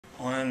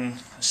When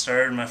I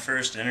started my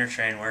first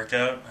inerTRAIN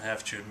workout, I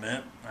have to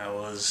admit, I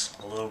was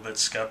a little bit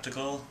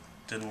skeptical.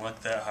 Didn't look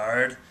that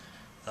hard.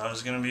 Thought it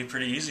was going to be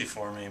pretty easy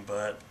for me,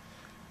 but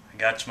I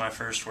got to my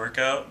first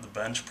workout, the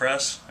bench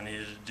press. I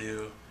needed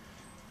to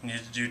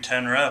do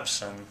 10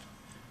 reps, and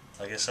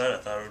like I said, I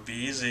thought it would be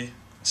easy.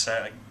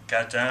 I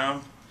got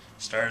down,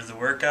 started the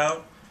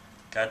workout,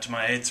 got to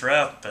my 8th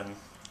rep,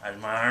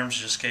 and my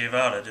arms just gave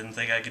out. I didn't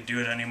think I could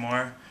do it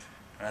anymore,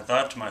 and I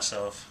thought to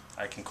myself,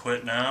 I can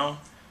quit now.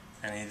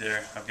 And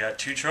I've got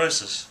two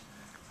choices.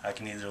 I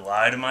can either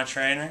lie to my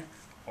trainer,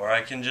 or I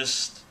can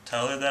just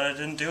tell her that I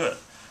didn't do it.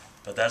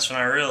 But that's when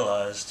I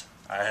realized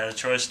I had a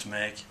choice to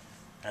make,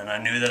 and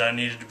I knew that I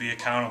needed to be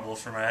accountable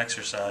for my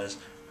exercise.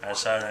 I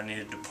decided I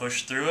needed to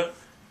push through it,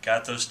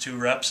 got those 2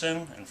 reps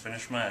in, and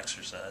finished my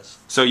exercise.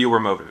 So you were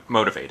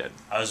motivated?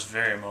 I was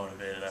very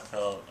motivated. I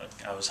felt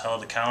like I was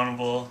held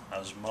accountable, I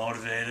was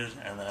motivated,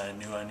 and I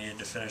knew I needed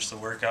to finish the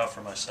workout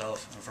for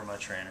myself and for my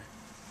trainer.